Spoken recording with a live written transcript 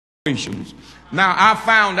situations. Now, I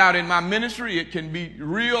found out in my ministry it can be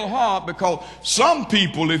real hard because some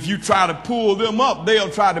people, if you try to pull them up,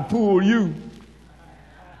 they'll try to pull you.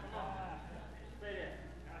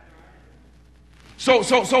 So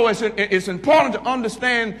it's important to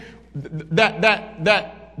understand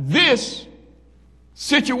that this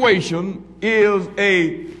situation is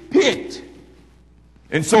a pit.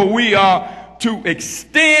 And so we are to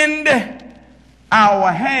extend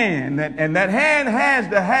our hand, and that hand has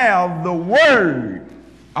to have the word.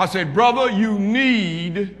 I said, brother, you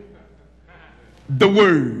need the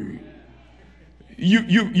word.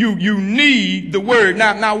 You need the word.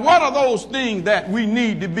 Now, what are those things that we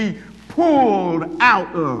need to be pulled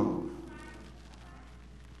out of?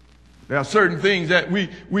 There are certain things that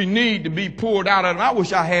we need to be pulled out of. And I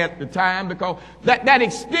wish I had the time because that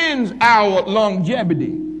extends our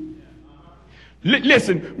longevity.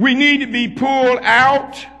 Listen, we need to be pulled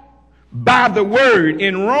out by the word.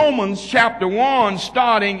 In Romans chapter 1,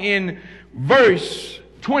 starting in verse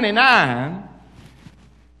 29,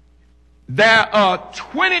 there are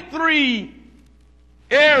 23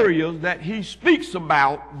 areas that he speaks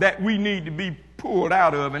about that we need to be pulled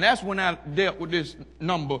out of. And that's when I dealt with this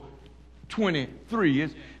number 23.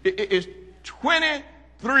 It's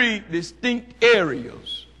 23 distinct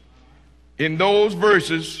areas in those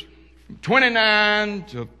verses 29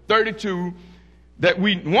 to 32 that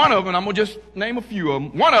one of them, I'm going to just name a few of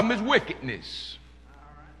them. One of them is wickedness.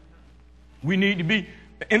 We need to be,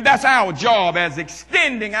 and that's our job as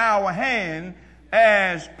extending our hand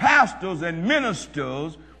as pastors and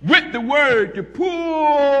ministers with the word to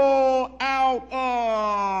pull out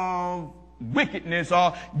of wickedness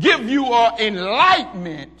or give you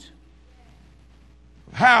enlightenment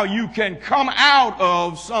how you can come out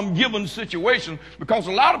of some given situation, because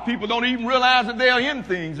a lot of people don't even realize that they're in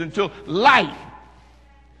things until a light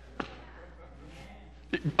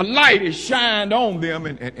is shined on them,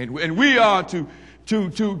 and we are to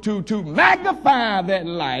magnify that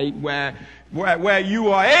light where you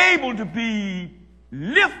are able to be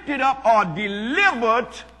lifted up or delivered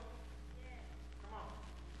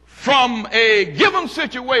from a given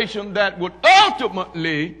situation that would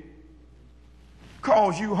ultimately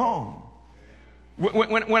cause you harm.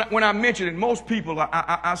 When I mention it, most people,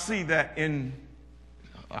 I see that in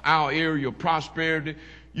our area of prosperity,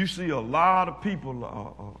 you see a lot of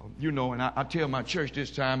people, and I tell my church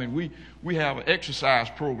this time, and we have an exercise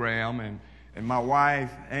program, and my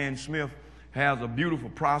wife, Ann Smith, has a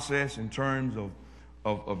beautiful process in terms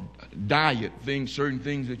of diet, certain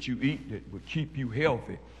things that you eat that will keep you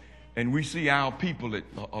healthy. And we see our people that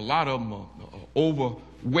a lot of them are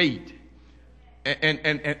overweight.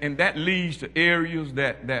 And that leads to areas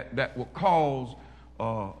that will cause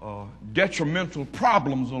detrimental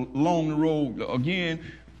problems along the road. Again,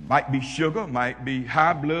 might be sugar, might be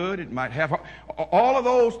high blood, it might have all of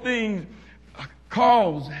those things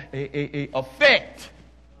cause a effect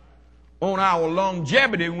on our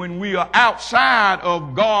longevity when we are outside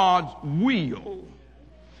of God's will.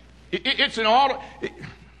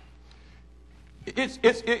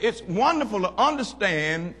 It's wonderful to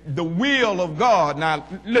understand the will of God. Now,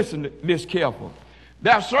 listen to this careful.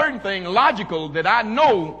 There are certain things logical that I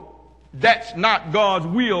know that's not God's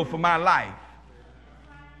will for my life.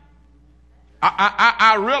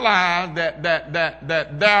 I realize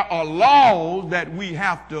that there are laws that we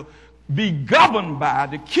have to be governed by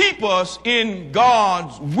to keep us in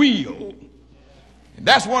God's will. And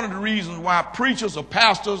that's one of the reasons why preachers or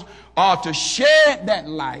pastors are to shed that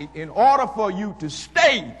light in order for you to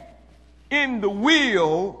stay in the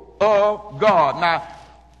will of God. Now,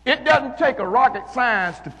 it doesn't take a rocket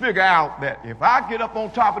science to figure out that if I get up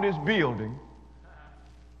on top of this building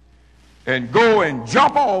and go and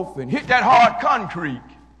jump off and hit that hard concrete,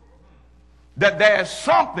 that there's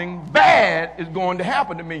something bad is going to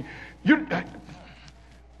happen to me.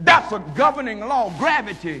 That's a governing law.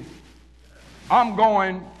 Gravity. I'm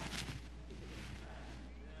going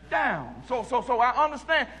down. So I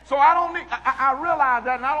understand. So I realize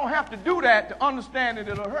that, and I don't have to do that to understand that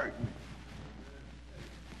it'll hurt me.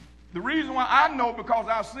 The reason why I know, because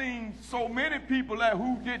I've seen so many people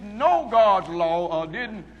who didn't know God's law or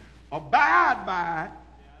didn't abide by it,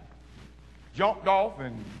 jumped off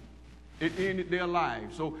and it ended their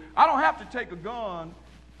lives. So I don't have to take a gun,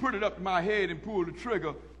 put it up to my head and pull the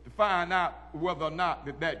trigger to find out whether or not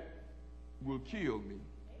that will kill me.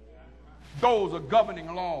 Those are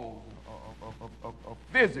governing laws of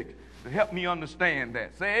physics to help me understand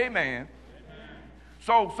that. Say amen.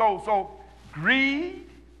 So greed,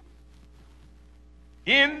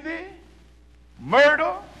 envy,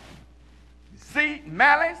 murder, deceit,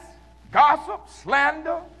 malice, gossip,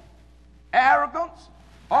 slander, arrogance,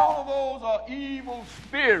 All of those are evil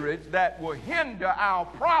spirits that will hinder our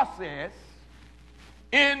process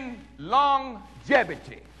in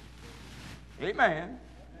longevity. Amen.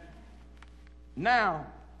 Now,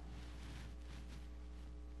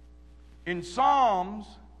 in Psalms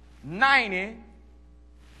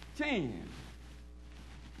 90:10,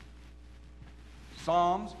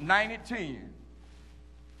 Psalms 90:10,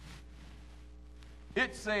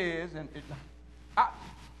 it says,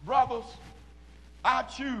 brothers, I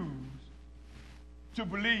choose to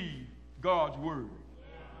believe God's word.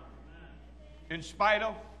 In spite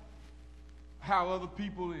of how other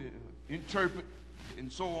people interpret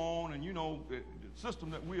and so on, and you know, the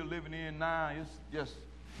system that we are living in now is just,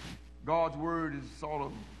 God's word is sort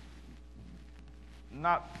of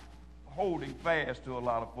not holding fast to a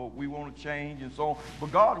lot of folk. We want to change and so on,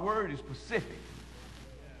 but God's word is specific.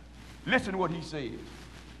 Listen to what he says.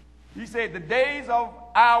 He said, the days of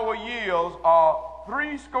our years are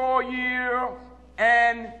 80 years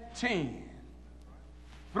and 10.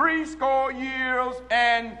 80 years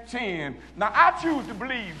and 10. Now, I choose to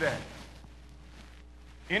believe that.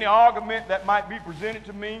 Any argument that might be presented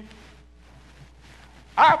to me,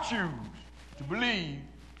 I choose to believe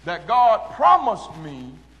that God promised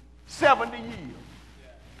me 70 years.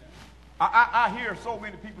 I hear so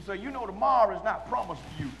many people say, you know, tomorrow is not promised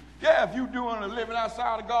to you. Yeah, if you're doing a living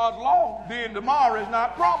outside of God's law, then tomorrow is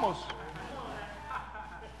not promised.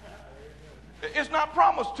 It's not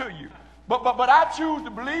promised to you. But I choose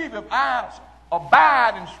to believe, if I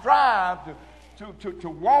abide and strive to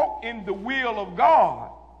walk in the will of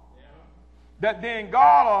God, that then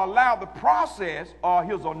God will allow the process or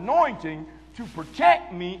his anointing to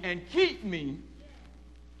protect me and keep me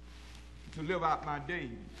to live out my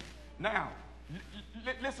days. Now,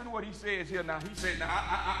 listen to what he says here now. He said, now,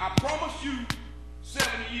 I promise you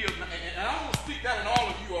 70 years. And I want to speak that in all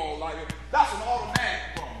of you all like it. That's an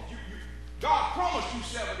automatic promise. God promised you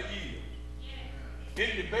 70 years.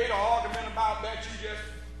 Any debate or argument about that,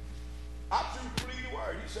 I choose to believe the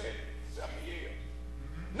word. He said 70 years.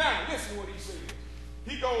 Now, listen to what he says.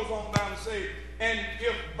 He goes on down to say, and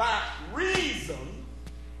if by reason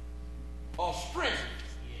or strength,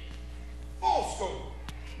 fourscore.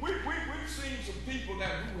 We've seen some people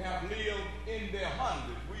who have lived in their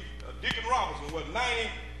hundreds. Deacon Robinson was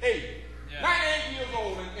 98. Yeah. 98 years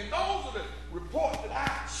old. And those are the reports that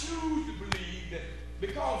I choose to believe, that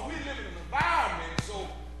because we live in an environment so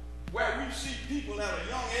where we see people at a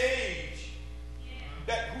young age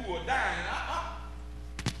who are dying.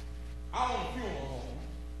 I'm on a funeral home,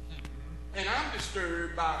 and I'm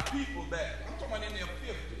disturbed by people that, I'm talking about in their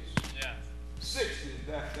 50s, 60s,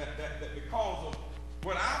 that because of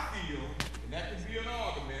what I feel, and that can be an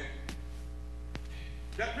argument,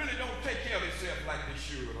 that really don't take care of themselves like they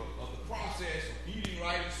should, of the process of eating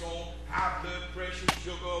right and so on, high blood pressure,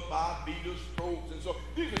 sugar, diabetes, strokes, and so on.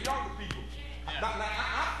 These are younger people. Yeah. Now,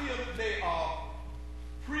 I feel that they are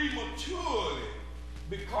prematurely,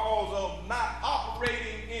 because of not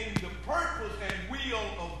operating in the purpose and will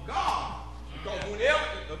of God. Because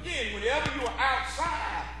whenever you're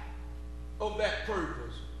outside of that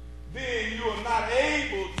purpose, then you are not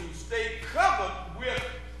able to stay covered with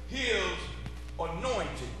his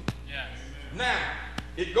anointing. Yes. Now,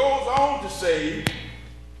 it goes on to say,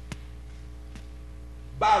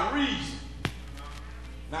 by reason.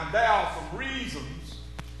 Now, there are some reasons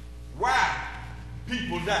why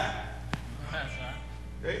people die. That's right.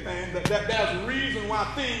 Amen. There's a reason why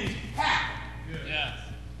things happen. Yes.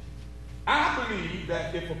 I believe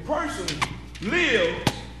that if a person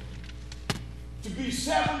lives to be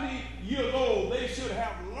 70 years old, they should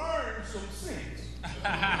have learned some sense.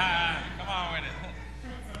 Come on with it.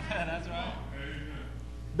 That's right.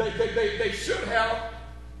 They should have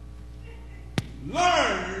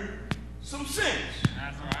learned some sense.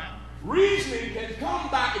 That's right. Reasoning can come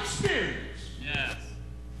by experience. Yes.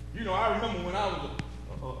 You know, I remember when I was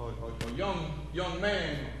a young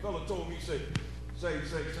man, a fellow told me, say,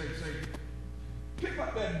 pick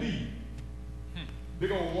up that bead.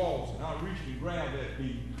 Big old walls, and I reached and grabbed that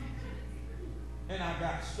bead, and I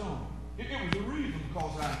got stoned. It was a reason,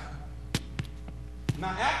 because now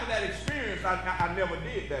after that experience, I never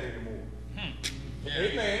did that anymore. Yeah.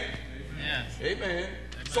 Amen. Yes. Amen.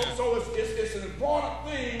 So it's an important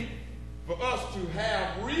thing for us to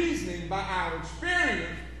have reasoning by our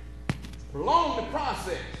experience along the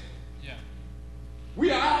process. Yeah.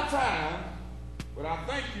 We are out of time, but I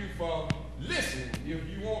thank you for listening. If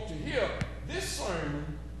you want to hear this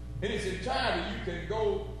sermon in its entirety, you can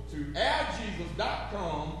go to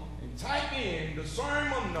aljesus.com and type in the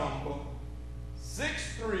sermon number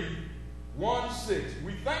 6316.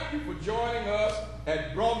 We thank you for joining us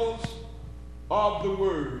at Brothers of the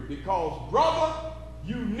word, because brother,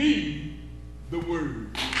 you need the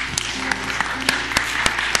word.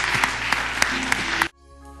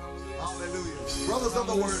 Hallelujah. Brothers of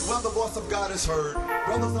the word, when the voice of God is heard,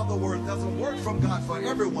 brothers of the word, there's a word from God for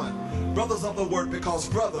everyone. Brothers of the word, because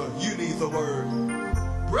brother, you need the word.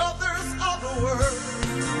 Brothers of the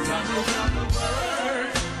word.